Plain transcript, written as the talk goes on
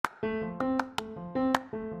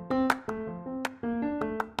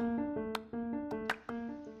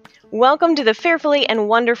Welcome to the Fearfully and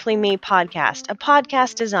Wonderfully Me podcast, a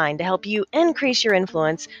podcast designed to help you increase your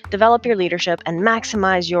influence, develop your leadership, and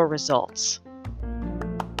maximize your results.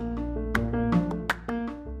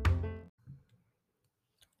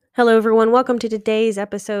 Hello, everyone. Welcome to today's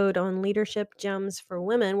episode on Leadership Gems for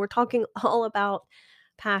Women. We're talking all about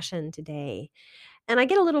passion today. And I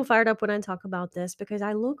get a little fired up when I talk about this because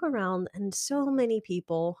I look around and so many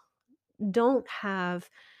people don't have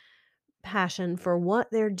passion for what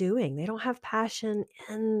they're doing. They don't have passion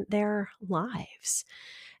in their lives.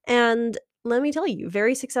 And let me tell you,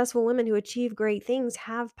 very successful women who achieve great things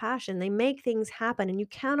have passion. They make things happen, and you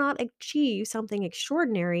cannot achieve something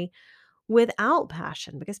extraordinary without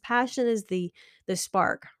passion, because passion is the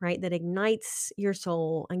spark, right, that ignites your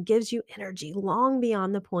soul and gives you energy long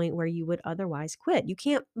beyond the point where you would otherwise quit. You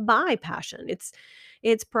can't buy passion.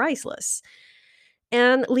 It's priceless.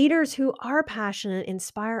 And leaders who are passionate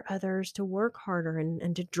inspire others to work harder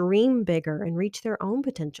and to dream bigger and reach their own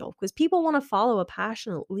potential, because people want to follow a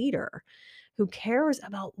passionate leader who cares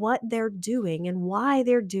about what they're doing and why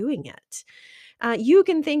they're doing it. You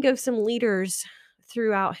can think of some leaders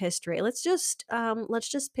throughout history. Let's just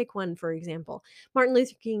pick one, for example, Martin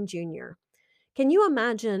Luther King Jr. Can you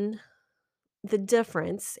imagine the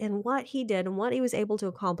difference in what he did and what he was able to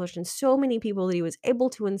accomplish, and so many people that he was able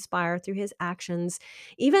to inspire through his actions,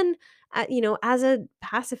 even as a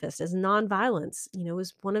pacifist, as nonviolence,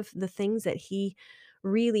 was one of the things that he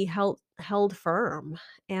really held firm,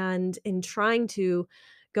 and in trying to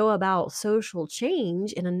go about social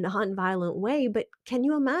change in a nonviolent way. But can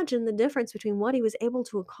you imagine the difference between what he was able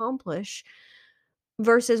to accomplish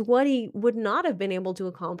versus what he would not have been able to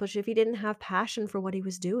accomplish if he didn't have passion for what he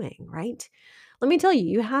was doing, right? Let me tell you,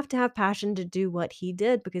 you have to have passion to do what he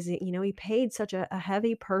did, because he paid such a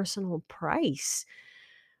heavy personal price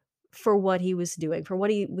for what he was doing, for what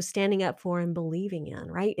he was standing up for and believing in,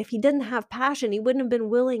 right? If he didn't have passion, he wouldn't have been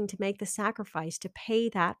willing to make the sacrifice to pay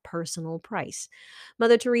that personal price.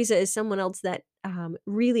 Mother Teresa is someone else that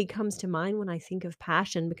really comes to mind when I think of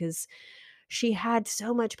passion, because she had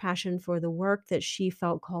so much passion for the work that she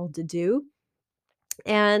felt called to do.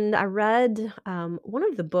 And I read one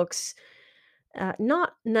of the books,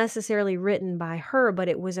 not necessarily written by her, but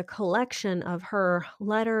it was a collection of her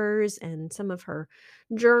letters and some of her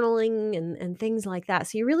journaling and things like that.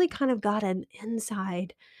 So you really kind of got an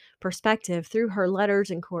inside perspective through her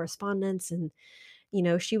letters and correspondence. And,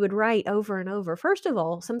 she would write over and over. First of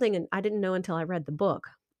all, something I didn't know until I read the book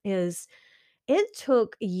is it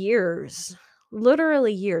took years,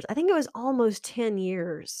 literally years. I think it was almost 10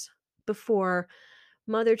 years before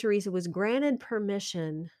Mother Teresa was granted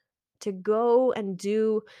permission to go and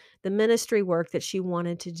do the ministry work that she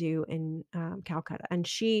wanted to do in Calcutta. And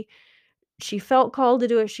she felt called to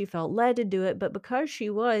do it. She felt led to do it. But because she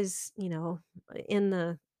was, in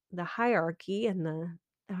the hierarchy and the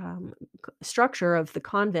structure of the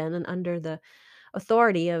convent and under the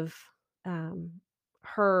authority of um,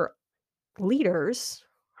 her leaders,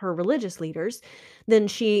 her religious leaders, then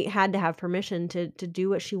she had to have permission to do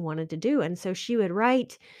what she wanted to do. And so she would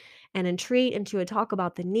write and entreat, and she would talk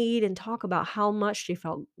about the need and talk about how much she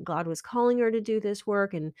felt God was calling her to do this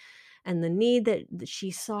work, and the need that she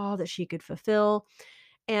saw that she could fulfill.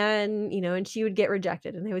 And and she would get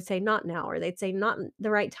rejected, and they would say not now, or they'd say not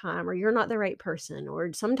the right time, or you're not the right person,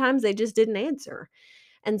 or sometimes they just didn't answer.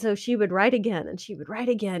 And so she would write again, and she would write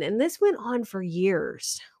again. And this went on for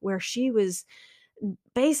years, where she was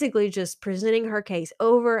basically just presenting her case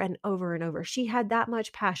over and over and over. She had that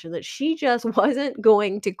much passion that she just wasn't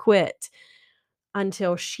going to quit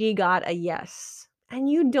until she got a yes. And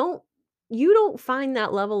you don't find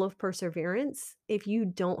that level of perseverance if you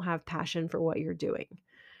don't have passion for what you're doing.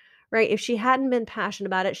 Right? If she hadn't been passionate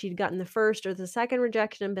about it, she'd gotten the first or the second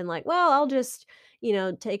rejection and been like, "Well, I'll just,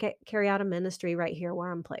 carry out a ministry right here where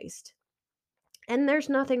I'm placed." And there's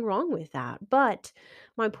nothing wrong with that. But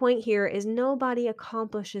my point here is nobody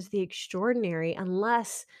accomplishes the extraordinary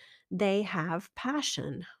unless they have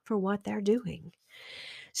passion for what they're doing.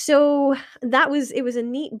 So it was a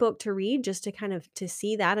neat book to read, just to kind of to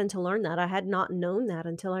see that and to learn that. I had not known that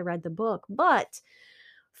until I read the book. But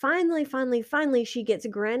finally she gets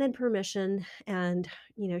granted permission, and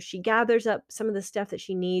she gathers up some of the stuff that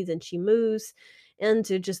she needs, and she moves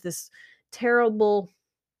into just this terrible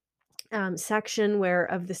section where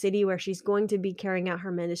of the city where she's going to be carrying out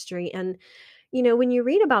her ministry. And when you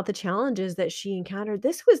read about the challenges that she encountered,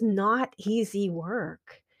 this was not easy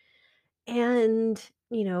work. And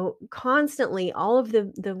constantly all of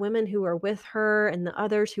the women who were with her and the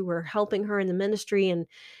others who were helping her in the ministry, and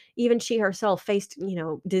even she herself faced,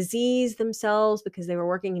 disease themselves because they were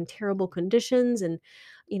working in terrible conditions. And,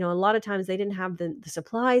 a lot of times they didn't have the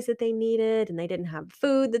supplies that they needed, and they didn't have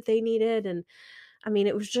food that they needed. And I mean,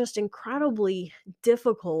 it was just incredibly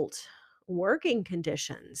difficult working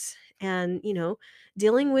conditions, and,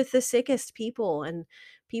 dealing with the sickest people and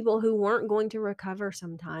people who weren't going to recover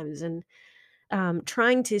sometimes. And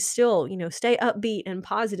trying to still, stay upbeat and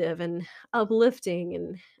positive and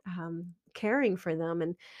uplifting and caring for them.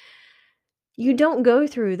 And you don't go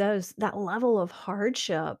through that level of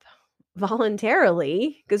hardship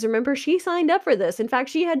voluntarily, because remember, she signed up for this. In fact,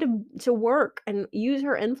 she had to work and use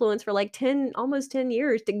her influence for like 10, almost 10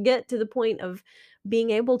 years to get to the point of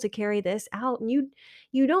being able to carry this out. And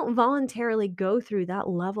you don't voluntarily go through that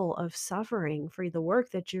level of suffering for the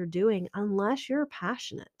work that you're doing unless you're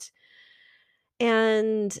passionate.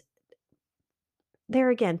 And there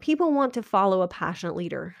again, people want to follow a passionate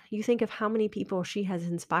leader. You think of how many people she has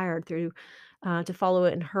inspired through to follow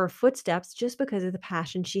in her footsteps just because of the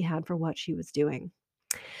passion she had for what she was doing.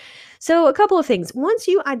 So, a couple of things. Once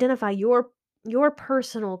you identify your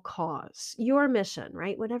personal cause, your mission,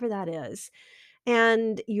 right, whatever that is,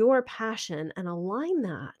 and your passion, and align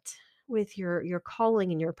that with your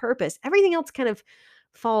calling and your purpose, everything else kind of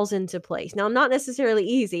falls into place. Now, not necessarily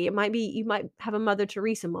easy. It might be, you might have a Mother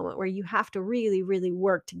Teresa moment where you have to really really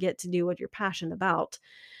work to get to do what you're passionate about,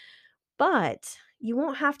 but you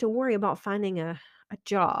won't have to worry about finding a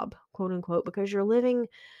job, quote unquote, because you're living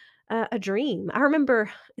a dream. I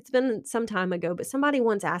remember, it's been some time ago, but somebody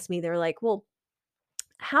once asked me, they're like, well,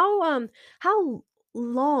 how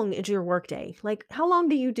long is your workday? Like, how long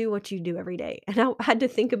do you do what you do every day? And I had to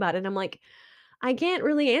think about it. I'm like, I can't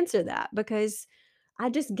really answer that because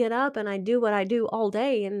I just get up and I do what I do all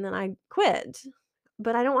day and then I quit.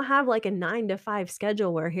 But I don't have like a 9 to 5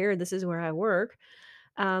 schedule where here, this is where I work.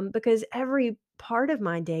 Because every part of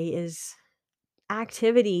my day is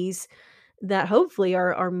activities that hopefully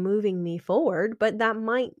are moving me forward, but that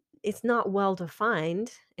might, it's not well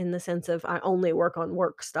defined in the sense of I only work on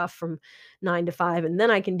work stuff from 9 to 5 and then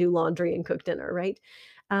I can do laundry and cook dinner, right?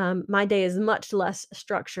 My day is much less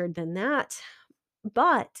structured than that,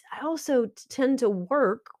 but I also tend to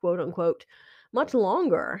work, quote unquote, much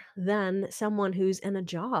longer than someone who's in a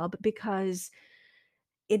job because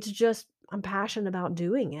it's just, I'm passionate about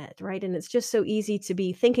doing it, right? And it's just so easy to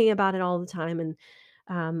be thinking about it all the time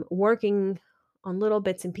and working on little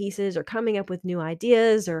bits and pieces, or coming up with new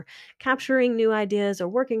ideas, or capturing new ideas, or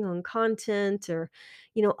working on content, or,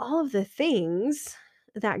 all of the things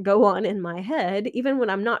that go on in my head, even when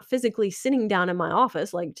I'm not physically sitting down in my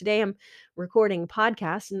office. Like today, I'm recording a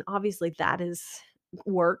podcast, and obviously that is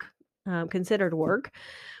work, considered work.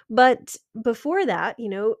 But before that,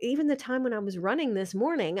 even the time when I was running this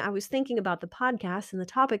morning, I was thinking about the podcast and the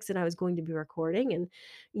topics that I was going to be recording, and,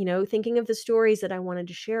 thinking of the stories that I wanted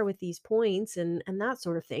to share with these points, and that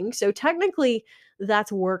sort of thing. So technically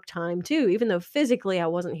that's work time too, even though physically I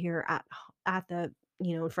wasn't here at the,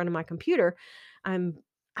 in front of my computer. I'm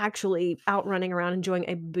actually out running around enjoying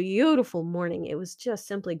a beautiful morning. It was just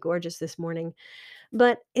simply gorgeous this morning.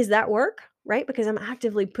 But is that work? Right? Because I'm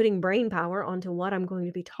actively putting brain power onto what I'm going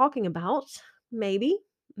to be talking about. Maybe,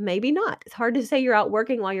 maybe not. It's hard to say you're out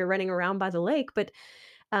working while you're running around by the lake, but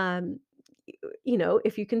um,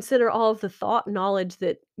 if you consider all of the thought knowledge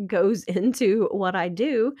that goes into what I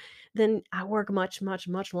do, then I work much, much,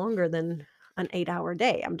 much longer than an 8-hour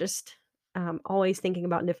day. I'm just always thinking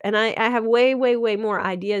about, and I have way, way, way more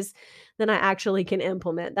ideas than I actually can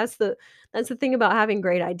implement. That's the thing about having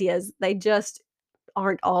great ideas. They just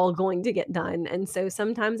aren't all going to get done. And so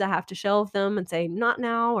sometimes I have to shelve them and say, not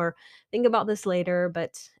now, or think about this later.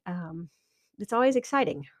 But it's always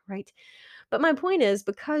exciting, right? But my point is,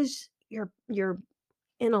 because you're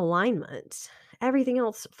in alignment, everything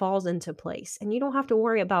else falls into place. And you don't have to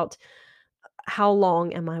worry about how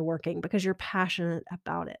long am I working, because you're passionate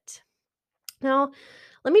about it. Now,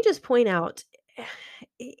 let me just point out,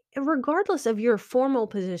 regardless of your formal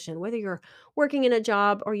position, whether you're working in a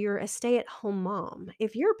job or you're a stay at home mom,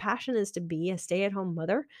 if your passion is to be a stay at home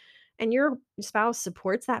mother and your spouse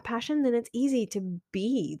supports that passion, then it's easy to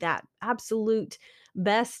be that absolute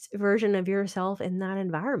best version of yourself in that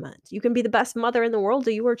environment. You can be the best mother in the world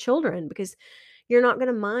to your children because you're not going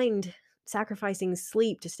to mind sacrificing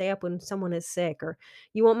sleep to stay up when someone is sick, or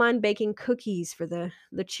you won't mind baking cookies for the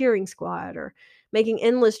cheering squad, or making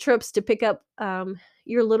endless trips to pick up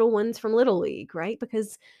your little ones from Little League, right?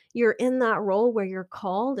 Because you're in that role where you're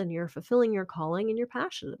called and you're fulfilling your calling and you're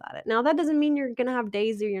passionate about it. Now, that doesn't mean you're going to have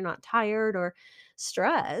days where you're not tired or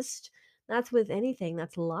stressed. That's with anything,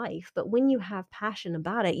 that's life. But when you have passion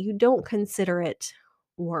about it, you don't consider it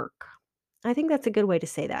work. I think that's a good way to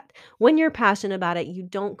say that. When you're passionate about it, you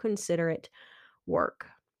don't consider it work.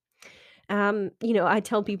 I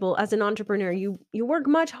tell people as an entrepreneur, you work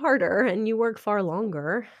much harder and you work far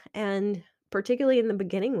longer. And particularly in the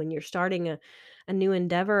beginning when you're starting a new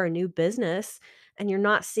endeavor, a new business, and you're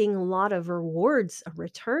not seeing a lot of rewards or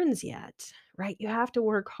returns yet, right? You have to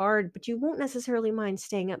work hard, but you won't necessarily mind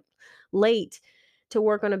staying up late to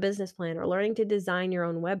work on a business plan or learning to design your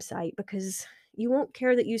own website because you won't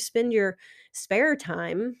care that you spend your spare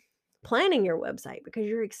time planning your website because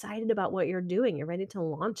you're excited about what you're doing. You're ready to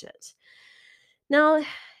launch it. Now,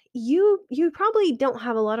 you probably don't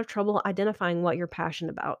have a lot of trouble identifying what you're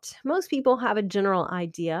passionate about. Most people have a general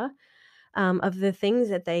idea of the things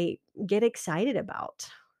that they get excited about,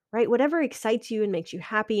 right? Whatever excites you and makes you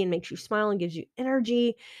happy and makes you smile and gives you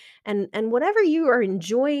energy, and whatever you are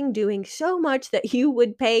enjoying doing so much that you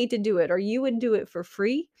would pay to do it or you would do it for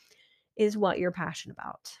free is what you're passionate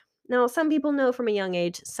about. Now, some people know from a young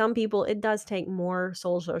age. Some people it does take more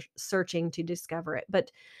searching to discover it,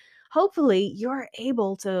 but hopefully you're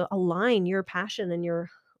able to align your passion and your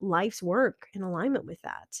life's work in alignment with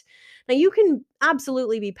that. Now, you can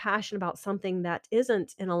absolutely be passionate about something that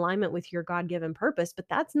isn't in alignment with your God given purpose, but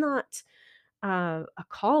that's not a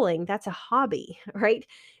calling, that's a hobby, right?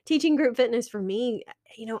 Teaching group fitness for me,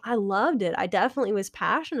 I loved it. I definitely was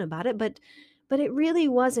passionate about it, but it really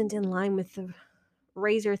wasn't in line with the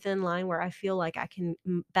razor thin line where I feel like I can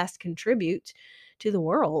best contribute to the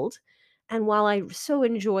world. And while I so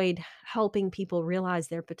enjoyed helping people realize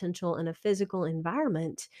their potential in a physical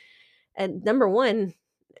environment, and number one,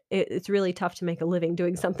 it's really tough to make a living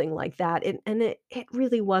doing something like that. And it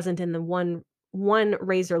really wasn't in the one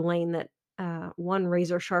razor lane that one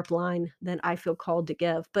razor sharp line that I feel called to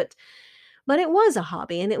give. But it was a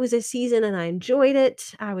hobby and it was a season and I enjoyed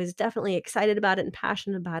it. I was definitely excited about it and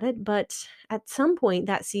passionate about it. But at some point,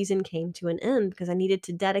 that season came to an end because I needed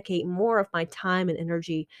to dedicate more of my time and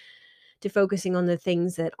energy to focusing on the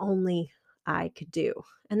things that only I could do.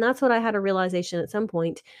 And that's what I had a realization at some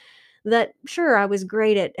point that sure, I was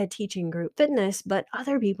great at teaching group fitness, but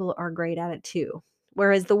other people are great at it too.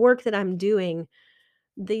 Whereas the work that I'm doing,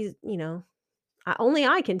 these, only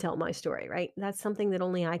I can tell my story, right? That's something that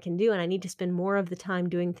only I can do. And I need to spend more of the time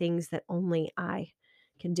doing things that only I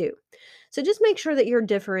can do. So just make sure that you're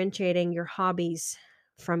differentiating your hobbies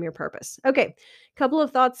from your purpose. Okay, couple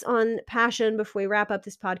of thoughts on passion before we wrap up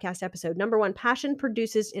this podcast episode. Number one, passion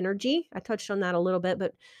produces energy. I touched on that a little bit,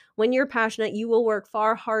 but when you're passionate, you will work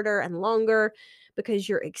far harder and longer because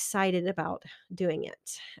you're excited about doing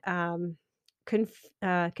it.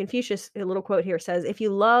 Confucius, a little quote here says, if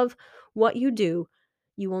you love what you do,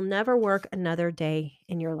 you will never work another day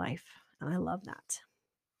in your life. And I love that.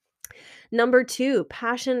 Number two,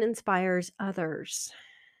 passion inspires others.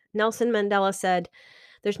 Nelson Mandela said,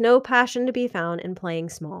 there's no passion to be found in playing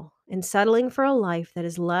small, in settling for a life that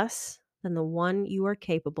is less than the one you are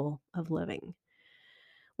capable of living.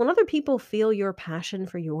 When other people feel your passion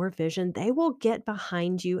for your vision, they will get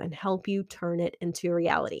behind you and help you turn it into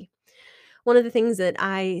reality. One of the things that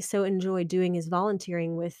I so enjoy doing is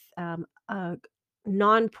volunteering with a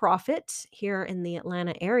nonprofit here in the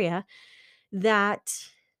Atlanta area that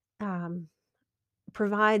um,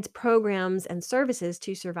 provides programs and services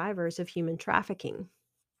to survivors of human trafficking.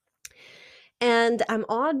 And I'm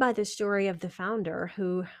awed by the story of the founder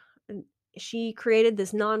who she created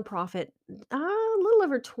this nonprofit a little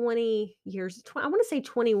over 20 years, I want to say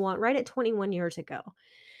 21, right at 21 years ago.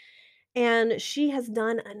 And she has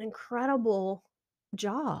done an incredible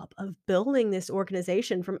job of building this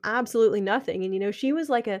organization from absolutely nothing. And she was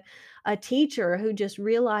like a teacher who just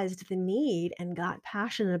realized the need and got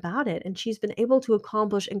passionate about it. And she's been able to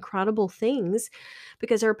accomplish incredible things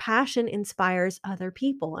because her passion inspires other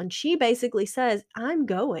people. And she basically says, I'm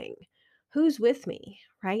going. Who's with me?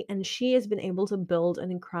 Right. And she has been able to build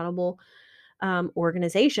an incredible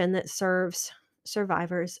organization that serves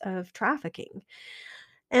survivors of trafficking.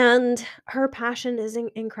 And her passion is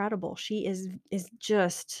incredible. She is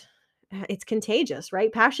just it's contagious,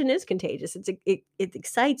 right? Passion is contagious. It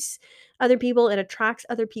excites other people, it attracts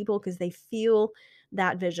other people because they feel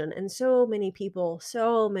that vision. And so many people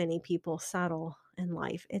settle in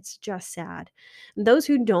life. It's just sad. And those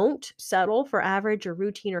who don't settle for average or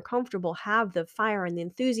routine or comfortable have the fire and the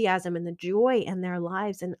enthusiasm and the joy in their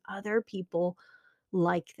lives, and other people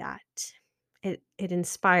like that. It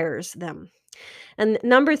inspires them. And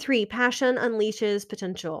number three, passion unleashes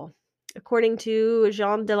potential. According to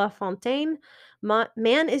Jean de La Fontaine,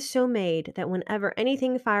 man is so made that whenever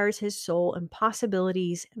anything fires his soul,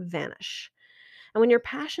 impossibilities vanish. And when you're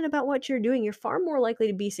passionate about what you're doing, you're far more likely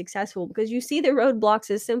to be successful because you see the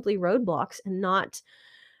roadblocks as simply roadblocks and not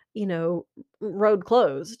you know, road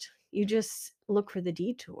closed. You just look for the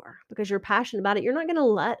detour because you're passionate about it. You're not going to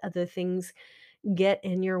let other things get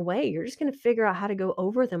in your way. You're just going to figure out how to go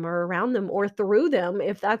over them or around them or through them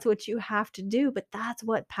if that's what you have to do. But that's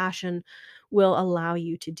what passion will allow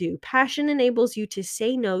you to do. Passion enables you to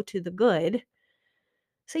say no to the good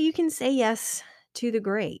so you can say yes to the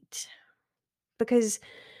great. Because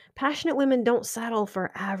passionate women don't settle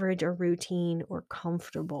for average or routine or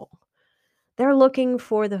comfortable. They're looking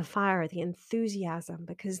for the fire, the enthusiasm,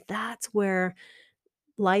 because that's where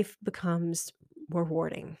life becomes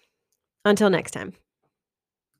rewarding. Until next time.